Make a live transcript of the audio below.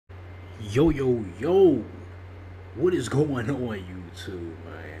Yo, what is going on YouTube,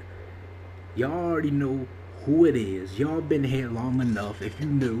 man? Y'all already know who it is. Y'all been here long enough. If you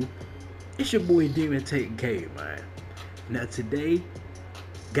new, it's your boy INTRUMENTALS, man. Now today,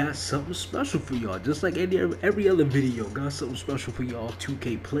 got something special for y'all. Just like every other video, got something special for y'all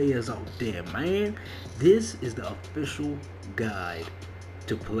 2K players out there, man. This is the official guide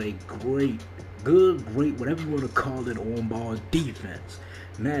to play great, whatever you want to call it, on-ball defense.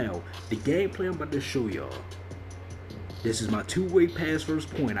 Now, the gameplay I'm about to show y'all. This is my two-way pass first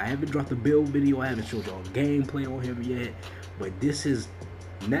point. I haven't dropped the build video. I haven't showed y'all gameplay on him yet. But this is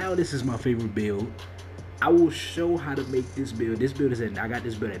my favorite build. I will show how to make this build. This build is I got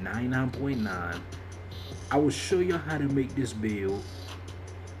this build at 99.9. I will show y'all how to make this build.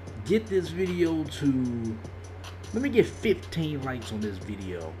 Get this video to, let me get 15 likes on this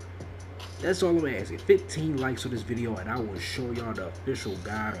video. That's all I'm asking. 15 likes on this video and I will show y'all the official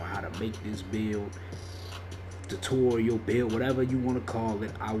guide on how to make this build, tutorial, build, whatever you want to call it.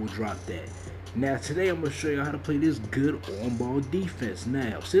 I will drop that. Now today I'm going to show you how to play this good on-ball defense.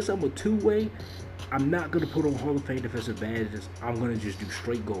 Now, since I'm a two-way, I'm not going to put on Hall of Fame defensive badges. I'm going to just do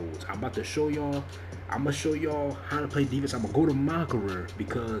straight goals. I'm going to show y'all how to play defense. I'm going to go to my career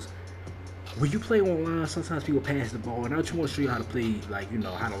because when you play online, sometimes people pass the ball, and I just want to show you how to play, like, you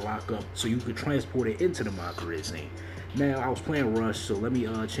know, how to lock up so you can transport it into the my career scene. Now, I was playing Rush, so let me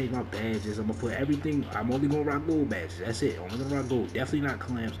change my badges. I'm going to put everything. I'm only going to rock gold badges. That's it. Only going to rock gold. Definitely not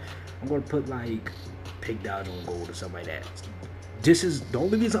clamps. I'm going to put, like, pick dodge on gold or something like that. This is the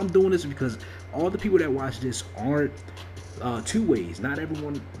only reason I'm doing this is because all the people that watch this aren't two ways. Not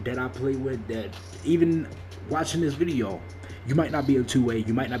everyone that I play with, that even watching this video, you might not be a two-way.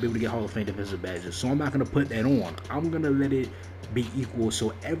 You might not be able to get Hall of Fame defensive badges. So I'm not going to put that on. I'm going to let it be equal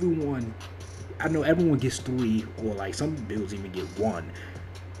so everyone, I know everyone gets 3, or like some builds even get 1.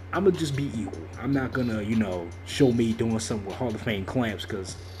 I'm going to just be equal. I'm not going to, you know, show me doing something with Hall of Fame clamps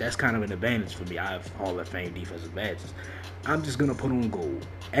because that's kind of an advantage for me. I have Hall of Fame defensive badges. I'm just going to put on gold.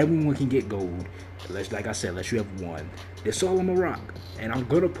 Everyone can get gold. Like I said, unless you have 1. That's all I'm going to rock. And I'm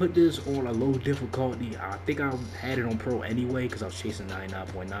going to put this on a low difficulty. I think I had it on pro anyway because I was chasing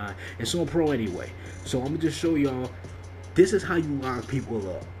 99.9. It's on pro anyway. So I'm going to just show y'all. This is how you lock people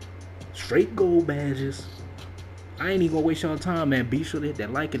up. Straight gold badges. I ain't even going to waste y'all time, man. Be sure to hit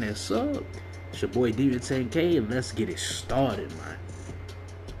that like and that sub. It's your boy INTRUMENTALS, and let's get it started, man.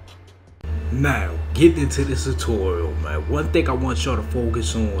 Now, getting into this tutorial, man, one thing I want y'all to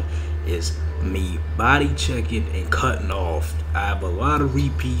focus on is me body checking and cutting off. I have a lot of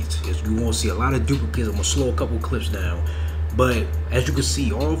repeats. As you won't see a lot of duplicates. I'm gonna slow a couple clips down, but as you can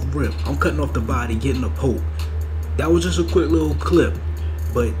see, off rip, I'm cutting off the body, getting a poke. That was just a quick little clip.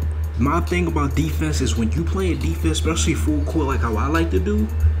 But my thing about defense is when you playing defense, especially full court, like how I like to do,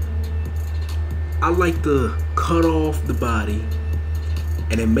 I like to cut off the body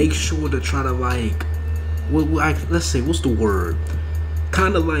and then make sure to try to, like, let's say, what's the word?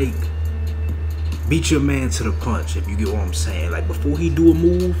 Kind of like beat your man to the punch, if you get what I'm saying. Like, before he do a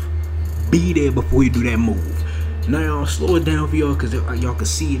move, be there before he do that move. Now, I'll slow it down for y'all because y'all can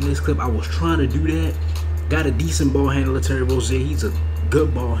see in this clip, I was trying to do that. Got a decent ball handler, Terry Rozier. He's a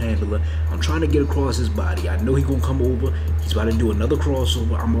good ball handler. I'm trying to get across his body. I know he's going to come over. He's about to do another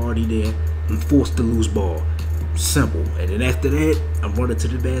crossover. I'm already there. I'm forced to lose ball. Simple. And then after that, I'm running to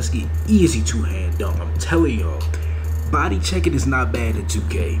the basket. Easy two-hand dunk. I'm telling y'all, body checking is not bad in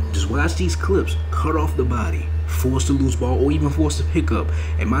 2K. Just watch these clips. Cut off the body. Forced to lose ball or even forced to pick up.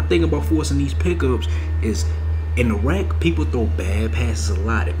 And my thing about forcing these pickups is in the rack, people throw bad passes a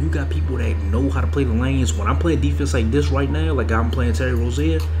lot. If you got people that know how to play the lanes, when I'm playing defense like this right now, like I'm playing Terry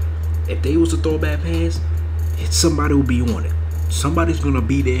Rozier, if they was to throw a bad pass, somebody will be on it. Somebody's going to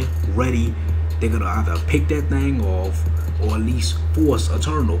be there, ready. They're going to either pick that thing off or at least force a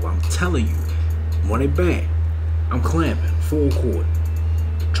turnover. I'm telling you, run it back. I'm clamping, full court,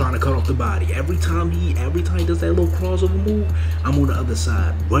 trying to cut off the body. Every time he does that little crossover move, I'm on the other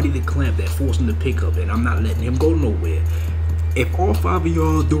side, ready to clamp that, force him to pick up, and I'm not letting him go nowhere. If all 5 of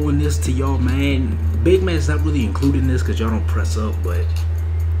y'all doing this to y'all, man, big man's not really included in this because y'all don't press up, but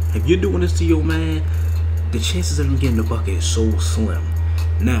if you're doing this to your man, the chances of him getting the bucket is so slim.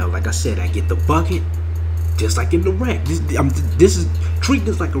 Now, like I said, I get the bucket just like in the rack. Treat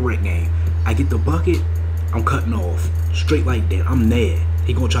this like a rack game. I get the bucket, I'm cutting off straight like that. I'm there.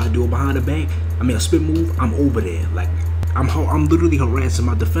 He gonna try to do it behind the back. I mean, a spin move. I'm over there. Like I'm literally harassing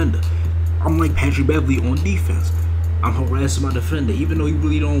my defender. I'm like Patrick Beverly on defense. I'm harassing my defender, even though he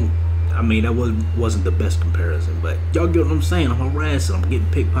really don't. I mean, that wasn't the best comparison, but y'all get what I'm saying. I'm harassing. I'm getting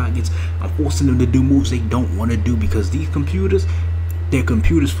pickpockets. I'm forcing them to do moves they don't want to do because these computers, They're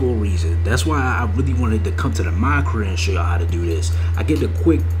computers for a reason. That's why I really wanted to come to the my crib and show y'all how to do this. I get the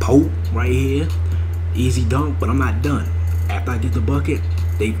quick poke right here, easy dunk, but I'm not done. After I get the bucket,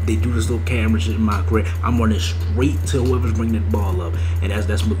 they do this little camera shit in my crib. I'm running straight to whoever's bringing that ball up, and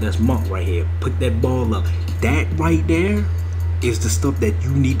that's Monk right here. Put that ball up. That right there is the stuff that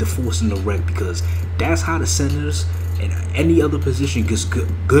you need to force in the rec, because that's how the centers and any other position gets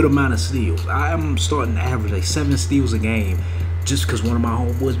good amount of steals. I'm starting to average like 7 steals a game just because one of my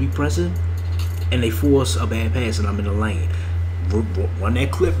homeboys be pressing and they force a bad pass and I'm in the lane. Run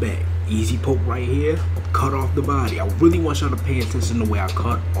that clip back. Easy poke right here. Cut off the body. I really want y'all to pay attention to the way I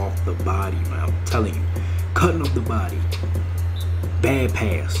cut off the body, man. I'm telling you. Cutting off the body. Bad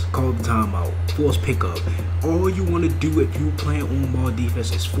pass. Call the timeout. Force pickup. All you want to do if you playing on ball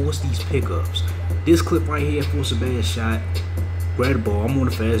defense is force these pickups. This clip right here, force a bad shot. Grab the ball. I'm on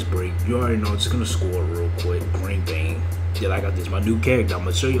a fast break. You already know. I'm just going to score real quick. Green bang. Yeah, I got this. My new character. I'm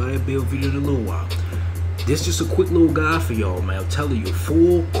going to show y'all that build video in a little while. This just a quick little guide for y'all, man. I'm telling you,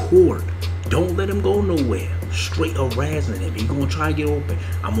 full court. Don't let him go nowhere. Straight harassing him. He gonna try to get open.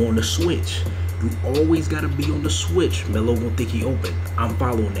 I'm on the switch. You always gotta be on the switch. Melo won't think he open. I'm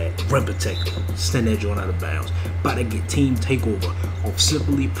following that. Rim protector. Send that joint out of bounds. About to get team takeover of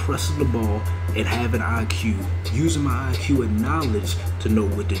simply pressing the ball and having IQ. Using my IQ and knowledge to know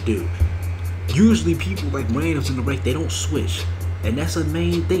what to do. Usually people like randoms in the rec, they don't switch. And that's the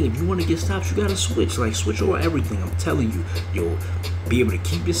main thing. If you want to get stops, you gotta switch. Like, switch over everything. I'm telling you, you'll be able to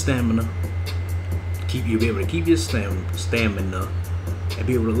keep your stamina. You'll be able to keep your stamina and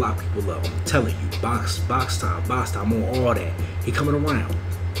be able to lock people up. I'm telling you, box time on all that. He coming around.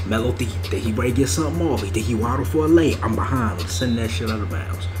 Melo think he ready to get something off. He think he waddle for a lay. I'm behind him. Send that shit out of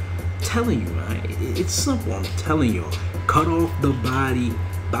bounds. I'm telling you, man. It's simple. I'm telling y'all. Cut off the body.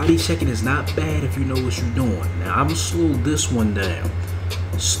 Body checking is not bad if you know what you're doing. Now, I'm going to slow this one down.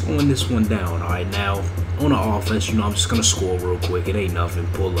 Slowing this one down. All right, now, on the offense, you know, I'm just going to score real quick. It ain't nothing.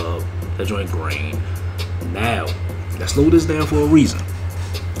 Pull up. That joint green. Now, let's slow this down for a reason.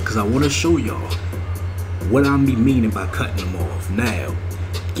 Because I want to show y'all what I be meaning by cutting them off. Now,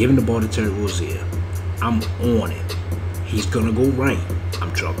 giving the ball to Terry Rozier. I'm on it. He's going to go right.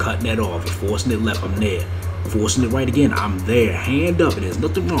 I'm cutting that off. He's forcing it left. I'm there. Forcing it right again, I'm there, hand up, and there's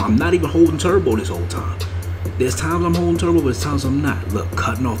nothing wrong. I'm not even holding turbo this whole time. There's times I'm holding turbo, but there's times I'm not. Look,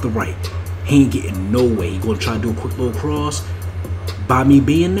 cutting off the right. He ain't getting no way. He gonna try to do a quick little cross. By me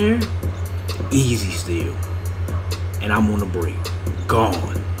being there, easy steal. And I'm on a break.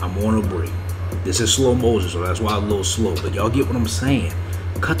 Gone. I'm on a break. This is slow motion, so that's why I'm a little slow. But y'all get what I'm saying.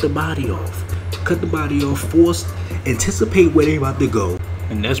 Cut the body off. Cut the body off. Force, anticipate where they about to go.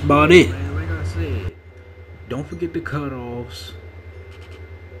 And that's about it. Like I said. Don't forget the cutoffs.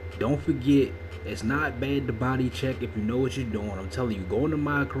 Don't forget, it's not bad to body check if you know what you're doing. I'm telling you, go into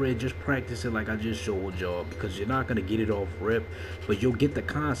my career, just practice it like I just showed y'all, because you're not going to get it off rip, but you'll get the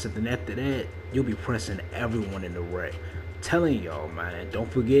concept, and after that, you'll be pressing everyone in the rec. I'm telling y'all, man, don't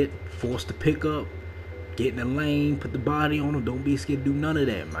forget, force the pickup, get in the lane, put the body on them. Don't be scared to do none of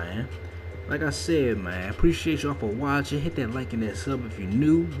that, man. Like I said, man, appreciate y'all for watching. Hit that like and that sub if you're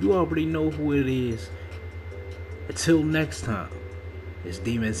new. You already know who it is. Until next time, it's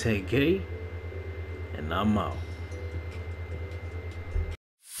Demon 10K, and I'm out.